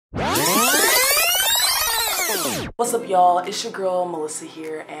What's up, y'all? It's your girl Melissa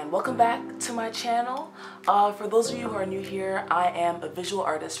here, and welcome back to my channel. For those of you who are new here, I am a visual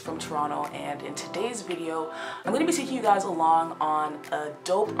artist from Toronto, and in today's video I'm going to be taking you guys along on a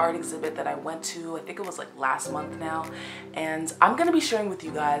dope art exhibit that I went to. I think it was like last month now, and I'm going to be sharing with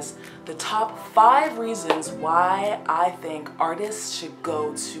you guys the top 5 reasons why I think artists should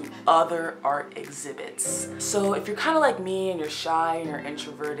go to other art exhibits. So if you're kind of like me and you're shy and you're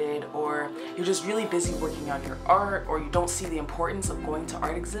introverted, or you're just really busy working on your art, or you don't see the importance of going to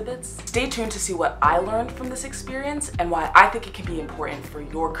art exhibits, stay tuned to see what I learned from this experience and why I think it can be important for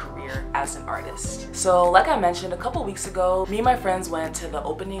your career as an artist. So like I mentioned, a couple weeks ago, me and my friends went to the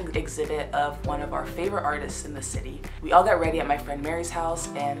opening exhibit of one of our favorite artists in the city. We all got ready at my friend Mary's house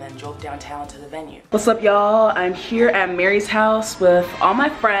and then drove downtown to the venue. What's up, y'all? I'm here at Mary's house with all my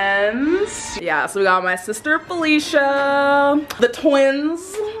friends. Yeah, so we got my sister Felicia, the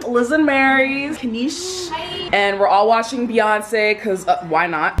twins, Liz and Mary, Kanish, and we're all watching Beyonce because why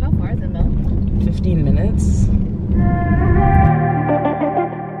not? How far is it, Mel? 15 minutes.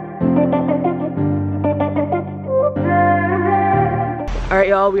 All right,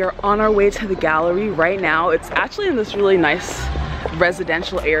 y'all, we are on our way to the gallery right now. It's actually in this really nice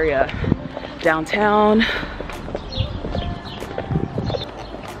residential area downtown.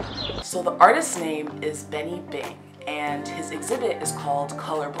 So the artist's name is Benny Bing, and his exhibit is called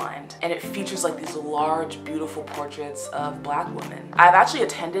Colorblind, and it features like these large, beautiful portraits of Black women. I've actually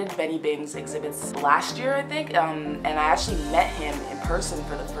attended Benny Bing's exhibits last year, I think, and I actually met him in person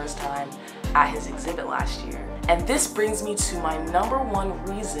for the first time at his exhibit last year. And this brings me to my #1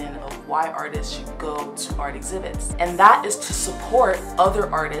 reason of why artists should go to art exhibits, and that is to support other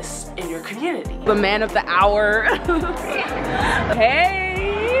artists in your community. The man of the hour. Hey!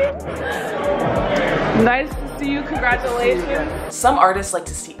 Nice to see you, congratulations. Some artists like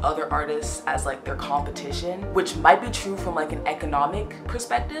to see other artists as like their competition, which might be true from like an economic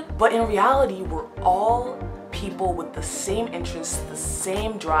perspective, but in reality, we're all people with the same interests, the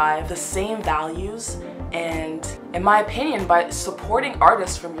same drive, the same values, and in my opinion, by supporting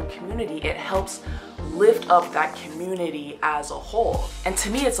artists from your community, it helps lift up that community as a whole. And to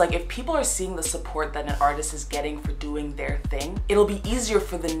me, it's like if people are seeing the support that an artist is getting for doing their thing, it'll be easier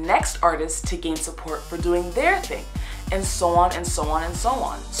for the next artist to gain support for doing their thing, and so on and so on and so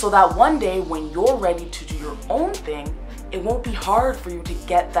on. So that one day when you're ready to do your own thing, it won't be hard for you to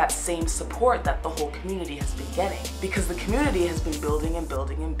get that same support that the whole community has been getting, because the community has been building and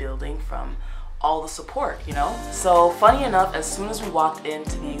building and building from all the support, you know? So funny enough, as soon as we walked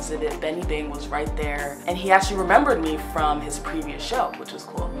into the exhibit, Benny Bing was right there, and he actually remembered me from his previous show, which was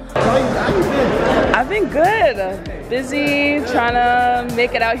cool. How you been? I've been good. Busy, trying to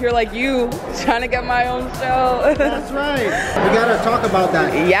make it out here like you, trying to get my own show. That's right. We gotta talk about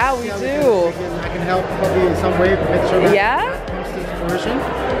that. Yeah, we do. I can help probably in some way make sure that yeah? comes to fruition.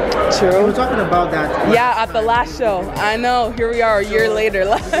 True. We were talking about that. Yeah, at the last show. I know, here we are a year later.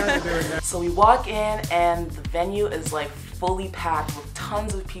 So we walk in and the venue is like fully packed with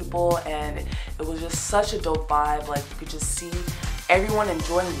tons of people, and it was just such a dope vibe. Like you could just see everyone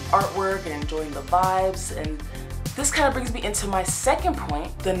enjoying the artwork and enjoying the vibes. And this kind of brings me into my second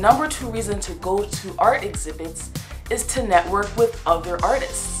point. The #2 reason to go to art exhibits is to network with other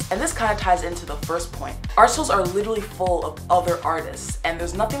artists. And this kind of ties into the first point. Art shows are literally full of other artists, and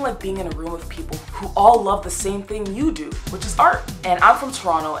there's nothing like being in a room with people who all love the same thing you do, which is art. And I'm from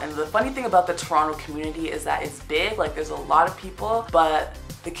Toronto, and the funny thing about the Toronto community is that it's big, like there's a lot of people, but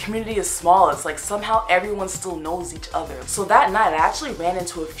the community is small. It's like somehow everyone still knows each other. So that night I actually ran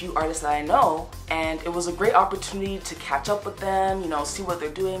into a few artists that I know, and it was a great opportunity to catch up with them, you know, see what they're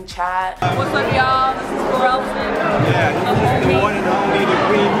doing, chat. What's up, y'all? This is Corelson. Yeah, this is the one and only, the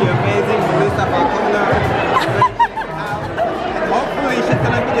queen, the amazing M.Falconer. Hopefully she's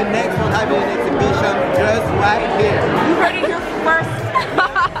gonna be the next one having an exhibition just right here. You heard it here first.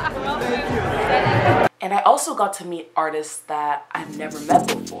 Thank you. And I also got to meet artists that I've never met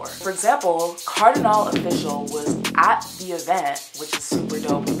before. For example, Cardinal Official was at the event, which is super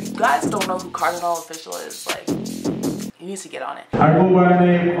dope. If you guys don't know who Cardinal Official is, like, you need to get on it. I go by the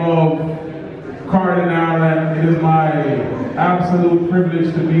name of Cardinal, and it is my absolute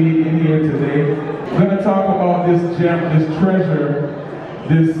privilege to be in here today. I'm gonna talk about this gem, this treasure,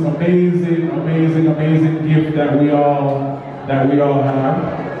 this amazing, amazing, amazing gift that we all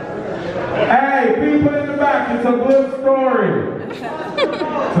have. Hey, people in the back, it's a good story.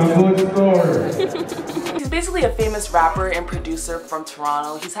 Some good stories. He's basically a famous rapper and producer from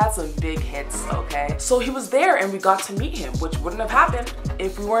Toronto. He's had some big hits, okay? So he was there and we got to meet him, which wouldn't have happened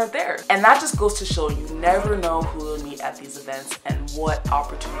if we weren't there. And that just goes to show you never know who you'll meet at these events and what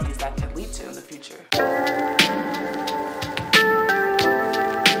opportunities that could lead to in the future.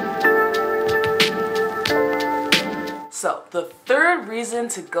 So the third reason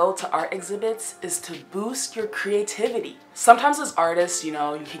to go to art exhibits is to boost your creativity. Sometimes as artists, you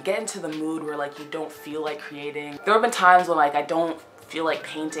know, you can get into the mood where like you don't feel like creating. There have been times when like I don't feel like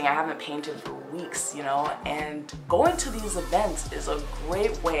painting. I haven't painted for weeks, you know, and going to these events is a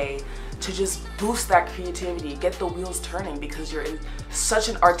great way to just boost that creativity, get the wheels turning because you're in such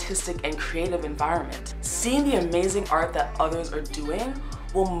an artistic and creative environment. Seeing the amazing art that others are doing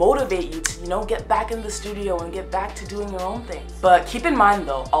will motivate you to, you know, get back in the studio and get back to doing your own thing. But keep in mind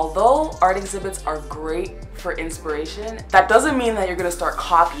though, although art exhibits are great for inspiration, that doesn't mean that you're gonna start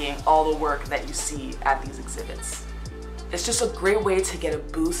copying all the work that you see at these exhibits. It's just a great way to get a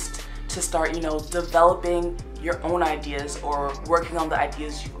boost to start, you know, developing your own ideas or working on the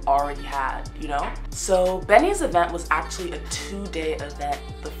ideas you've already had, you know? So Benny's event was actually a 2-day event.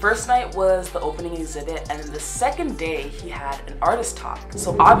 The first night was the opening exhibit, and then the second day he had an artist talk.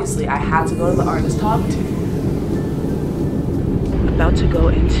 So obviously I had to go to the artist talk too. About to go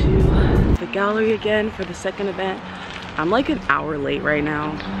into the gallery again for the second event. I'm like an hour late right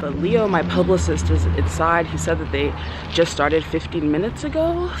now, but Leo, my publicist, is inside. He said that they just started 15 minutes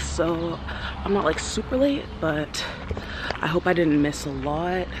ago, so I'm not like super late, but I hope I didn't miss a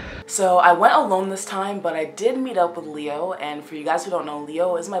lot. So I went alone this time, but I did meet up with Leo, and for you guys who don't know,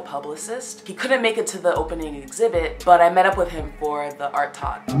 Leo is my publicist. He couldn't make it to the opening exhibit, but I met up with him for the art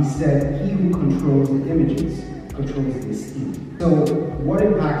talk. He said, he who controls the images controls the esteem. So what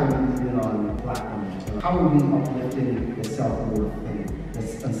impact are we doing on Black women? How are we uplifting the self-worth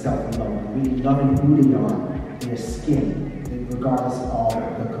and self-love? Really loving who they are, their skin, regardless of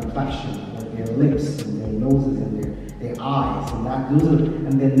their complexion, or their lips, and their noses, and their eyes,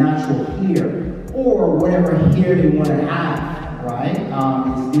 and their natural hair, or whatever hair they want to have, right?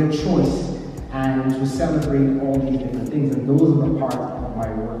 It's their choice, and to celebrate all these different things, and those are the parts of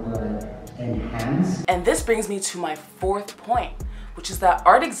my work that I enhance. And this brings me to my fourth point, which is that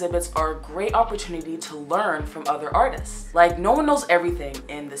art exhibits are a great opportunity to learn from other artists. Like, no one knows everything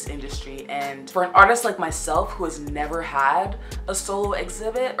in this industry, and for an artist like myself who has never had a solo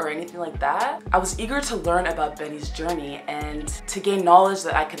exhibit or anything like that, I was eager to learn about Benny's journey and to gain knowledge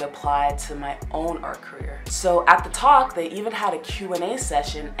that I could apply to my own art career. So at the talk, they even had a Q&A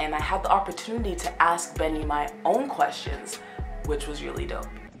session, and I had the opportunity to ask Benny my own questions, which was really dope.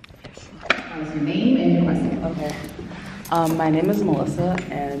 What's your name and your question? Okay. My name is Melissa,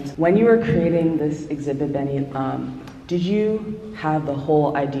 and when you were creating this exhibit, Benny, did you have the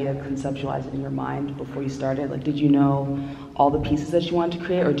whole idea conceptualized in your mind before you started? Like, did you know all the pieces that you wanted to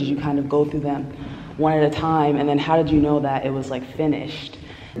create, or did you kind of go through them one at a time, and then how did you know that it was like finished?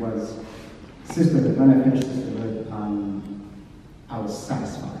 It was Sisterhood. When I finished Sisterhood, I was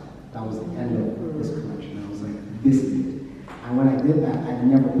satisfied. That was the end of this collection. I was like, this is it. And when I did that, I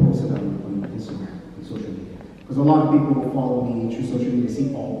never posted on Instagram and social media. Because a lot of people will follow me through social media,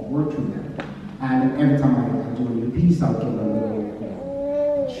 see all the work through them. And every time I do a new piece, I'll give them a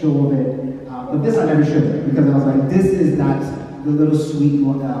little show of it. But this I never showed it, because I was like, this is the little sweet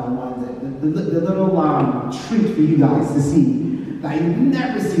one, the little treat for you guys to see that you've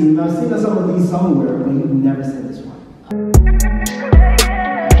never seen. I've seen some of these somewhere, but you've never seen this one.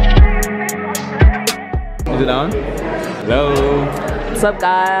 Is it on? Hello. What's up,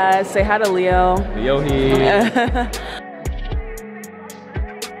 guys? Say hi to Leo. Leo here.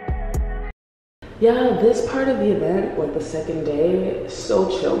 Yeah, this part of the event, like the second day, so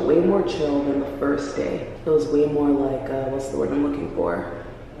chill, way more chill than the first day. It was way more like, what's the word I'm looking for?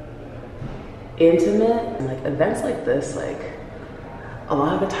 Intimate. And like events like this, like a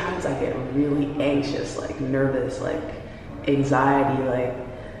lot of the times I get really anxious, like nervous, like anxiety, like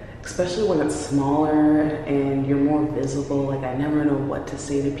especially when it's smaller and you're more visible. Like, I never know what to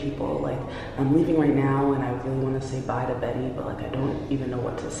say to people. Like, I'm leaving right now and I really want to say bye to Betty, but like I don't even know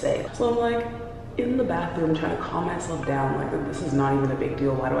what to say. So I'm like in the bathroom trying to calm myself down, like this is not even a big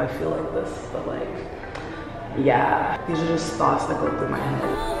deal, why do I feel like this? But like, yeah, these are just thoughts that go through my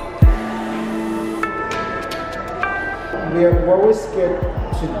head. We're always scared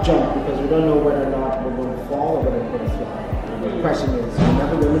to jump because we don't know whether or not we're going to fall or whether we're going to fly. The question is, you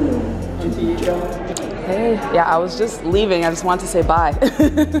never really know until you jump. Hey, yeah, I was just leaving. I just wanted to say bye.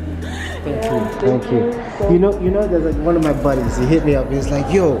 Thank you. You know, there's like one of my buddies. He hit me up. He's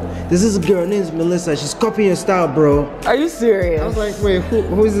like, "Yo, this is a girl named Melissa. She's copying your style, bro." Are you serious? I was like, "Wait,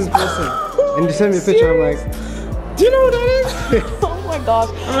 who is this person?" And he sent me a picture. I'm like, "Do you know who that is?" Oh my gosh.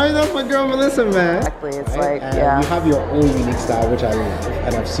 I'm like, "That's my girl Melissa, man." Exactly. It's Right? like, And yeah. you have your own unique style, which I love,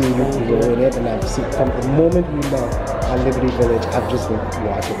 and I've seen you grow in it, and I've seen from the moment we met at Liberty Village, I've just been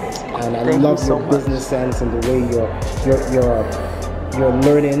watching this, and I Thank love you so your much. business sense and the way you're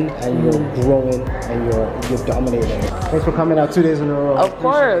learning and you're growing and you're dominating. Thanks for coming out 2 days in a row. Of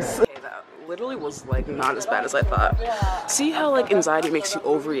course. Okay, that literally was like not as bad as I thought. See how like anxiety makes you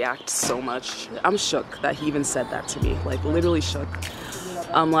overreact so much? I'm shook that he even said that to me. Like literally shook.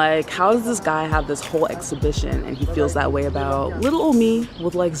 I'm like, how does this guy have this whole exhibition and he feels that way about little old me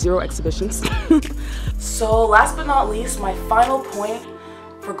with like 0 exhibitions? So last but not least, my final point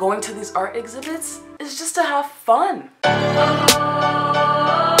for going to these art exhibits is just to have fun.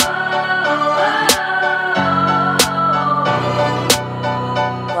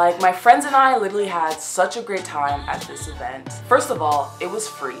 Like, my friends and I literally had such a great time at this event. First of all, it was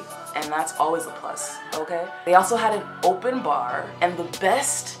free, and that's always a plus, okay? They also had an open bar and the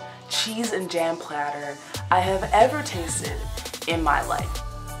best cheese and jam platter I have ever tasted in my life.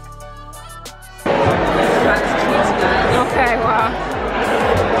 Okay, wow.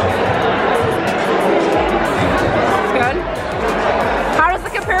 Good. How does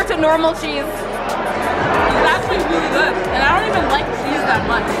it compare to normal cheese? It's actually really good, and I don't even like cheese that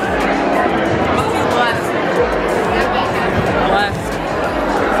much. But cheese blessed.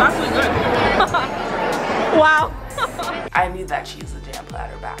 It's actually good. Wow. I need that cheese and jam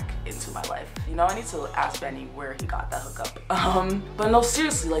platter back into my life. You know, I need to ask Benny where he got that hookup. But no,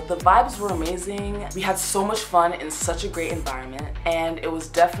 seriously, like the vibes were amazing. We had so much fun in such a great environment, and it was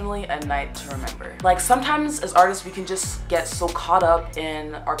definitely a night to remember. Like sometimes as artists, we can just get so caught up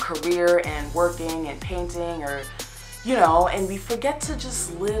in our career and working and painting or you know, and we forget to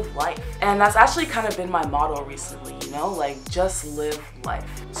just live life. And that's actually kind of been my motto recently, you know, like just live life.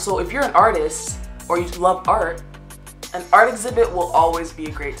 So if you're an artist or you love art, an art exhibit will always be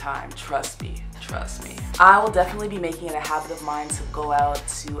a great time, trust me, trust me. I will definitely be making it a habit of mine to go out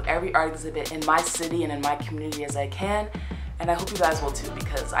to every art exhibit in my city and in my community as I can, and I hope you guys will too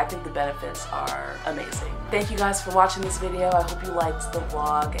because I think the benefits are amazing. Thank you guys for watching this video. I hope you liked the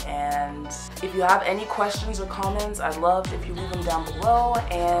vlog, and if you have any questions or comments, I'd love if you leave them down below,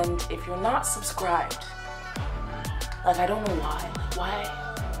 and if you're not subscribed, like I don't know why, like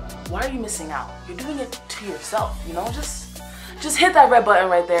why are you missing out? You're doing it to yourself, you know? Just hit that red button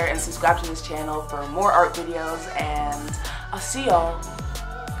right there and subscribe to this channel for more art videos, and I'll see y'all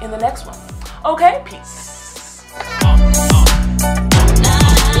in the next one. Okay, peace.